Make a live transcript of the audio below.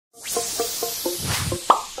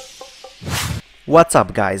What's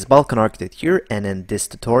up guys, Balkan Architect here, and in this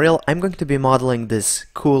tutorial I'm going to be modeling this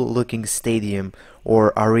cool looking stadium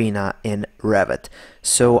or arena in Revit.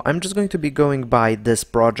 So I'm just going to be going by this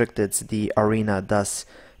project. It's the Arena das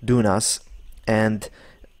Dunas, and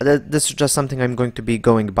this is just something I'm going to be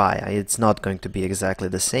going by. It's not going to be exactly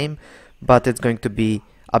the same, but it's going to be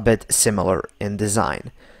a bit similar in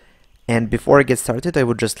design. And before I get started, I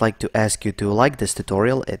would just like to ask you to like this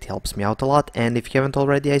tutorial. It helps me out a lot, and if you haven't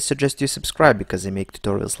already, I suggest you subscribe because I make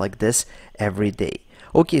tutorials like this every day.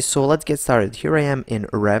 Okay, so let's get started. Here I am in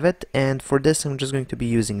Revit, and for this I'm just going to be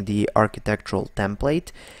using the architectural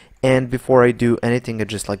template. And before I do anything, I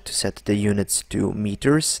just like to set the units to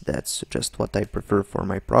meters. That's just what I prefer for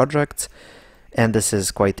my projects, and this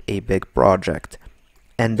is quite a big project.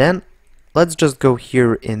 And then let's just go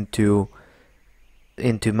here into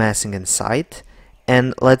massing and site,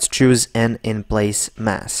 and let's choose an in-place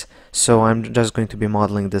mass. So I'm just going to be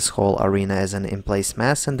modeling this whole arena as an in-place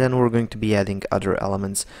mass, and then we're going to be adding other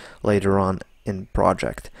elements later on in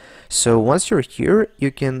project. So once you're here,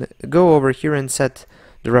 you can go over here and set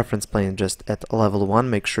the reference plane just at level 1,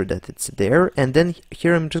 make sure that it's there, and then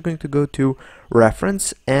here I'm just going to go to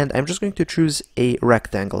reference, and I'm just going to choose a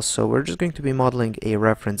rectangle. So we're just going to be modeling a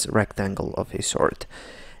reference rectangle of a sort.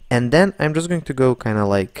 And then I'm just going to go kind of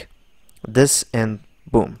like this, and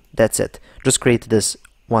boom, that's it. Just create this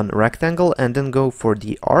one rectangle and then go for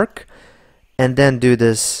the arc, and then do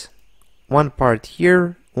this one part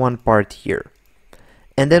here, one part here.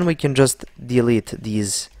 And then we can just delete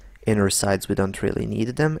these inner sides, we don't really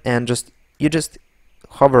need them, and you just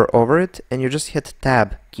hover over it and you just hit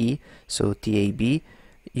tab key, so TAB.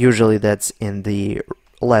 Usually that's in the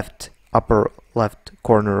upper left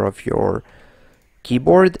corner of your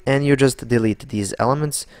keyboard, and you just delete these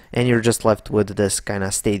elements and you're just left with this kind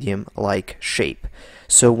of stadium like shape.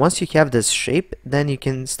 So once you have this shape, then you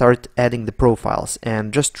can start adding the profiles,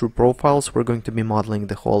 and just through profiles we're going to be modeling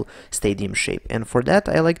the whole stadium shape. And for that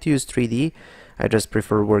I like to use 3D. I just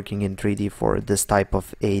prefer working in 3D for this type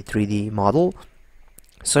of a 3D model.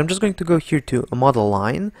 So I'm just going to go here to a model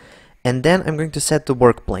line, and then I'm going to set the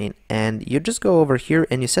work plane, and you just go over here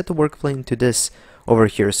and you set the work plane to this over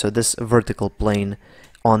here, so this vertical plane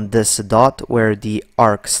on this dot where the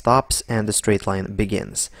arc stops and the straight line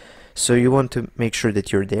begins. So you want to make sure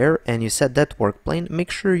that you're there, and you set that work plane. Make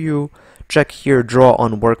sure you check here draw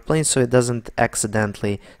on work plane so it doesn't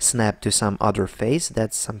accidentally snap to some other face.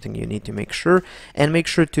 That's something you need to make sure, and make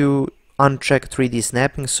sure to uncheck 3D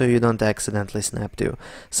snapping so you don't accidentally snap to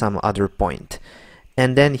some other point.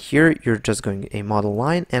 And then here you're just going a model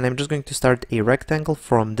line, and I'm just going to start a rectangle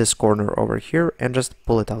from this corner over here and just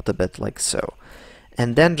pull it out a bit like so.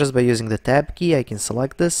 And then just by using the tab key I can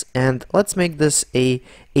select this, and let's make this a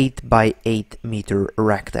 8 by 8 meter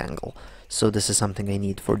rectangle. So this is something I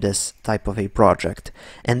need for this type of a project.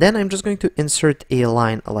 And then I'm just going to insert a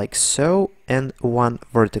line like so, and one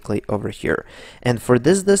vertically over here. And for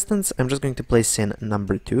this distance I'm just going to place in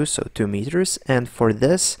number 2, so 2 meters, and for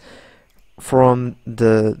this from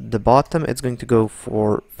the bottom it's going to go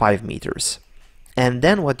for 5 meters. And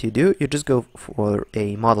then what you do, you just go for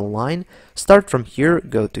a model line, start from here,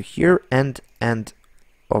 go to here, and end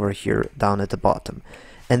over here down at the bottom.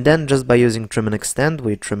 And then just by using trim and extend,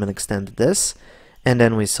 we trim and extend this, and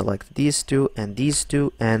then we select these two,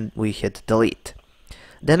 and we hit delete.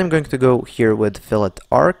 Then I'm going to go here with fillet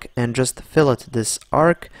arc and just fillet this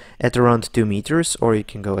arc at around 2 meters, or you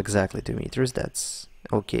can go exactly 2 meters, that's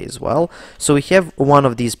okay as well. So we have one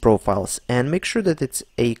of these profiles, and make sure that it's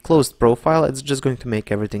a closed profile. It's just going to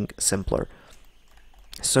make everything simpler.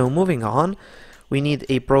 So moving on, we need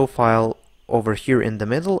a profile over here in the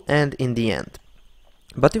middle and in the end.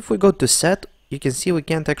 But if we go to set, you can see we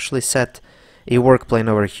can't actually set a work plane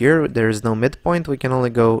over here. There is no midpoint. We can only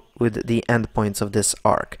go with the endpoints of this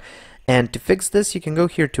arc. And to fix this, you can go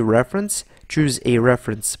here to reference, choose a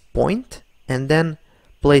reference point, and then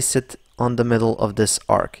place it on the middle of this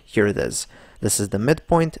arc. Here it is. This is the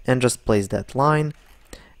midpoint, and just place that line.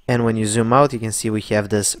 And when you zoom out, you can see we have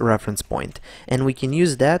this reference point, and we can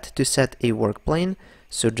use that to set a work plane.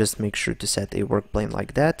 So just make sure to set a work plane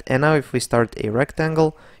like that. And now if we start a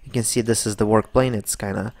rectangle, you can see this is the work plane. It's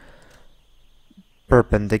kind of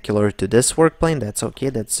perpendicular to this work plane. That's okay,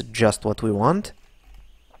 that's just what we want.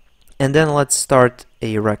 And then let's start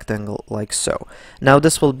a rectangle like so. Now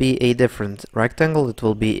this will be a different rectangle. It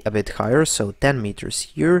will be a bit higher, so 10 meters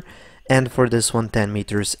here, and for this one 10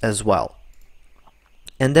 meters as well.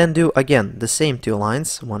 And then do again the same 2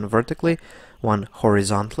 lines, one vertically, one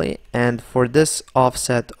horizontally. And for this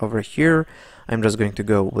offset over here, I'm just going to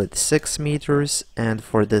go with 6 meters, and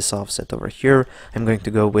for this offset over here I'm going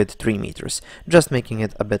to go with 3 meters, just making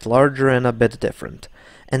it a bit larger and a bit different.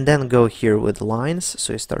 And then go here with lines,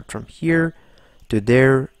 so you start from here to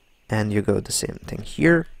there, and you go the same thing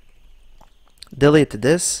here. Delete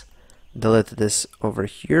this over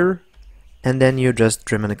here, and then you just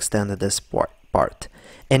trim and extend this part.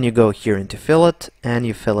 And you go here into fillet, and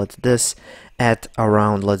you fillet this at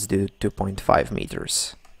around, let's do 2.5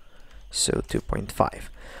 meters. So 2.5.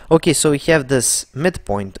 Okay, so we have this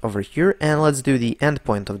midpoint over here, and let's do the end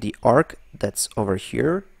point of the arc that's over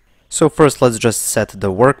here. So first let's just set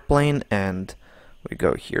the work plane, and we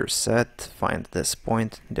go here, set, find this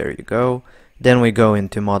point, there you go. Then we go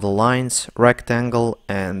into model lines, rectangle,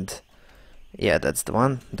 and yeah, that's the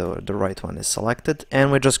one, the right one is selected,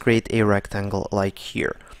 and we just create a rectangle like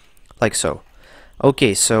here, like so.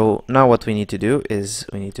 Okay, so now what we need to do is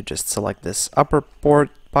we need to just select this upper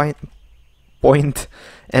point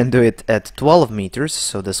and do it at 12 meters,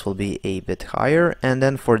 so this will be a bit higher. And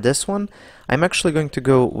then for this one I'm actually going to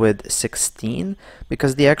go with 16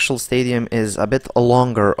 because the actual stadium is a bit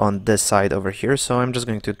longer on this side over here, so I'm just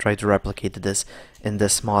going to try to replicate this in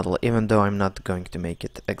this model, even though I'm not going to make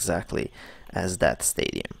it exactly as that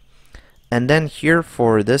stadium. And then here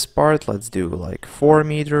for this part let's do like 4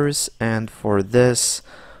 meters, and for this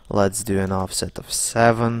let's do an offset of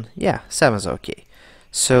 7. Yeah, 7 is okay.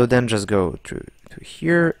 So then just go to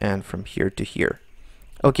here and from here to here.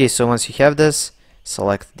 Okay, so once you have this,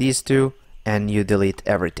 select these two and you delete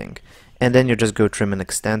everything. And then you just go trim and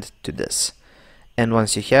extend to this. And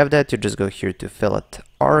once you have that, you just go here to fillet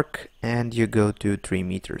arc and you go to 3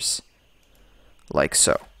 meters. Like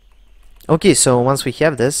so. Okay, so once we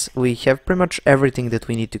have this, we have pretty much everything that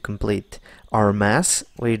we need to complete our mass.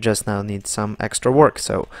 We just now need some extra work.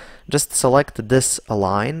 So just select this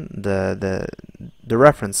line, the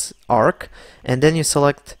reference arc, and then you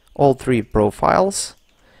select all 3 profiles,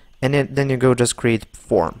 and then you go just create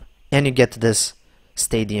form, and you get this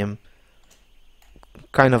stadium,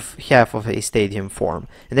 kind of half of a stadium form.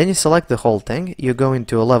 And then you select the whole thing, you go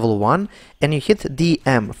into a level 1, and you hit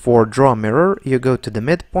DM for draw mirror, you go to the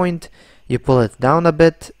midpoint, you pull it down a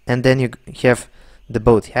bit, and then you have the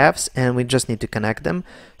both halves, and we just need to connect them.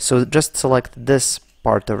 So just select this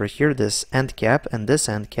part over here, this end cap and this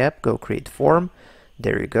end cap, go create form,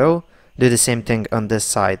 there you go. Do the same thing on this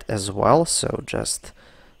side as well, so just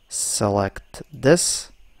select this,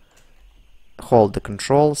 hold the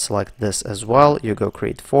control, select this as well, you go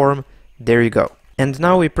create form, there you go. And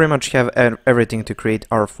now we pretty much have everything to create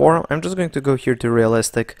our form. I'm just going to go here to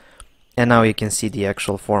realistic, and now you can see the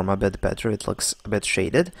actual form a bit better, it looks a bit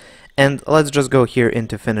shaded. And let's just go here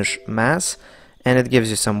into finish mass, and it gives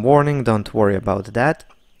you some warning, don't worry about that.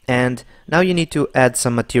 And now you need to add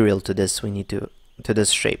some material to this, to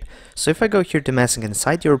this shape. So if I go here to massing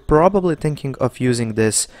inside, you're probably thinking of using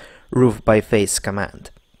this roof by face command.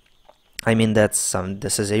 I mean, this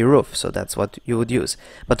is a roof, so that's what you would use.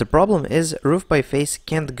 But the problem is roof by face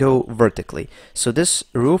can't go vertically. So this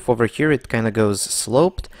roof over here, it kind of goes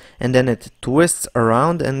sloped, and then it twists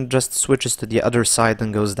around and just switches to the other side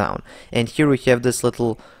and goes down. And here we have this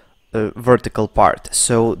little vertical part.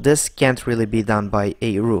 So this can't really be done by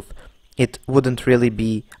a roof. It wouldn't really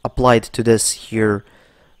be applied to this here,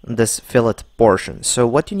 this fillet portion. So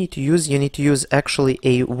what you need to use actually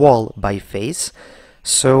a wall by face.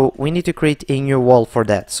 So we need to create a new wall for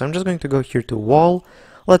that. So I'm just going to go here to wall,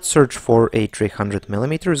 let's search for a 300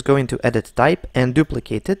 millimeters, go into edit type and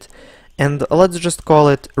duplicate it, and let's just call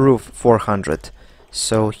it roof 400.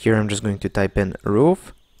 So here I'm just going to type in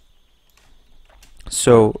roof.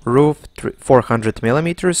 So roof 400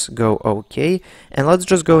 millimeters, go OK, and let's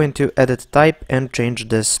just go into edit type and change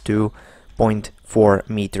this to 0.4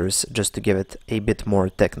 meters just to give it a bit more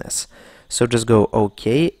thickness. So just go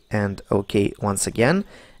OK and OK once again,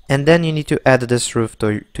 and then you need to add this roof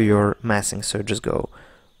to your massing. So just go,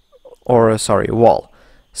 or sorry, wall.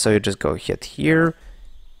 So you just go hit here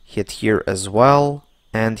as well,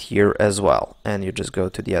 and here as well, and you just go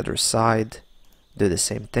to the other side, do the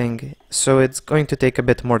same thing. So it's going to take a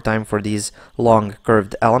bit more time for these long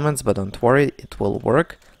curved elements, but don't worry, it will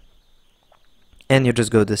work. And you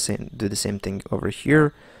just go do the same thing over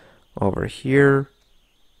here,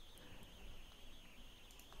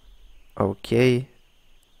 OK,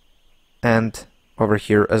 and over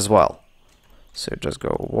here as well. So just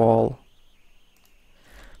go wall,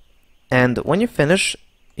 and when you finish,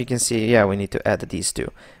 you can see, yeah, we need to add these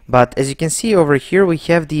two. But as you can see over here, we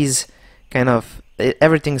have these kind of,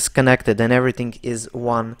 everything's connected and everything is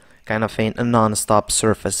one kind of a non-stop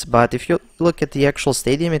surface. But if you look at the actual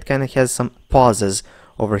stadium, it kind of has some pauses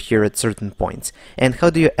over here at certain points. And how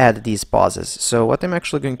do you add these pauses? So what I'm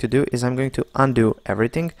actually going to do is I'm going to undo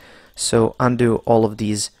everything. So undo all of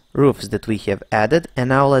these roofs that we have added, and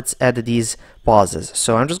now let's add these pauses.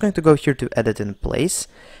 So I'm just going to go here to edit in place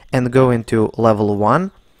and go into level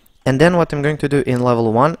 1, and then what I'm going to do in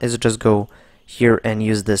level 1 is just go here and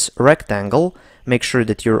use this rectangle. Make sure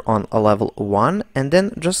that you're on a level 1, and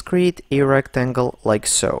then just create a rectangle like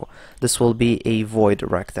so. This will be a void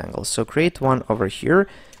rectangle. So create one over here,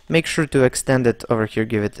 make sure to extend it over here,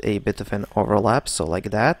 give it a bit of an overlap, so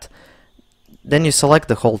like that. Then you select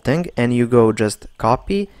the whole thing and you go just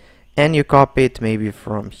copy, and you copy it maybe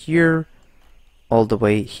from here all the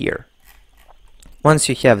way here. Once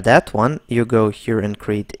you have that one, you go here and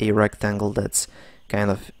create a rectangle that's kind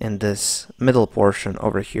of in this middle portion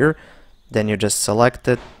over here. Then you just select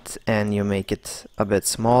it and you make it a bit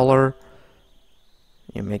smaller.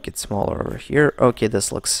 You make it smaller over here. Okay,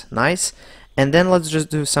 this looks nice. And then let's just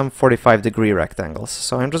do some 45-degree rectangles.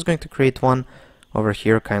 So I'm just going to create one over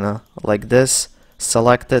here, kind of like this.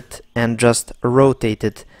 Select it and just rotate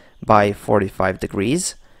it by 45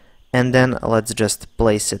 degrees. And then let's just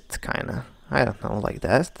place it kind of, I don't know, like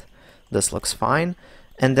that. This looks fine.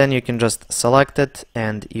 And then you can just select it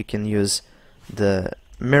and you can use the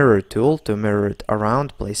mirror tool to mirror it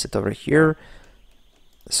around, place it over here.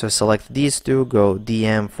 So select these two, go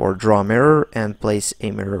DM for draw mirror and place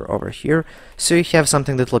a mirror over here. So you have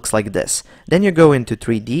something that looks like this. Then you go into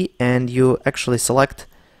 3D and you actually select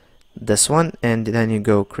this one, and then you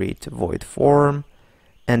go create void form,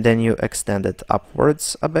 and then you extend it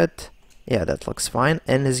upwards a bit. Yeah, that looks fine.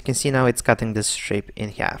 And as you can see now, it's cutting this shape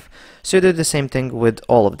in half. So you do the same thing with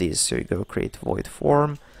all of these. So you go create void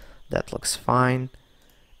form. That looks fine.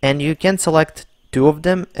 And you can select two of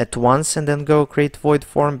them at once and then go create void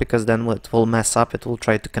form, because then it will mess up. It will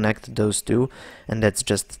try to connect those two, and that's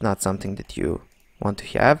just not something that you want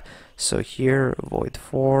to have. So here, void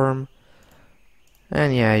form.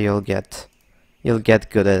 And yeah, you'll get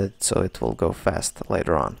good at it, so it will go fast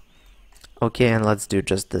later on. Okay, and let's do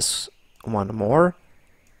just this one more.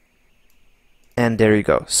 And there you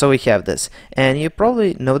go. So we have this. And you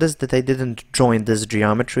probably noticed that I didn't join this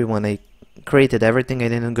geometry when I created everything. I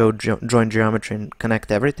didn't go join geometry and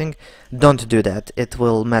connect everything. Don't do that. It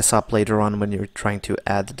will mess up later on when you're trying to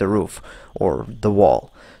add the roof or the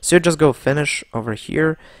wall. So you just go finish over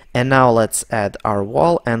here. And now let's add our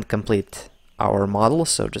wall and complete our model.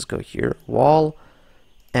 So just go here, wall,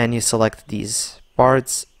 and you select these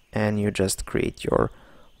parts and you just create your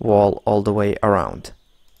wall all the way around.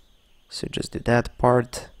 So just do that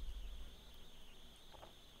part.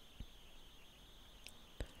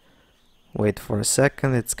 Wait for a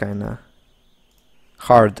second, it's kinda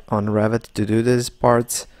hard on Revit to do these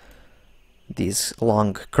parts, these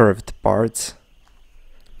long curved parts.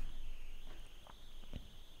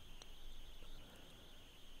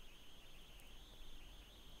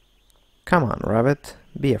 Come on, Revit,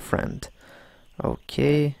 be a friend.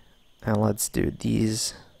 Okay, and let's do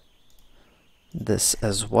this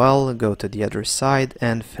as well. Go to the other side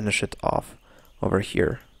and finish it off over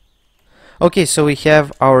here. Okay, so we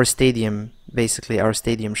have our stadium, basically our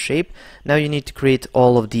stadium shape. Now you need to create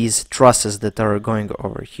all of these trusses that are going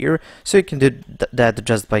over here. So you can do that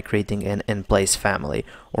just by creating an in-place family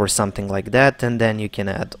or something like that, and then you can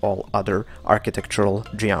add all other architectural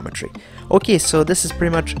geometry. Okay, so this is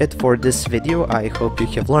pretty much it for this video. I hope you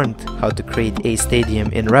have learned how to create a stadium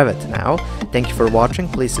in Revit now. Thank you for watching.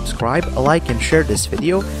 Please subscribe, like and share this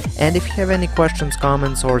video. And if you have any questions,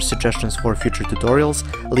 comments or suggestions for future tutorials,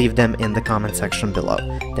 leave them in the comment section below.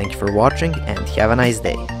 Thank you for watching and have a nice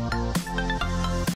day.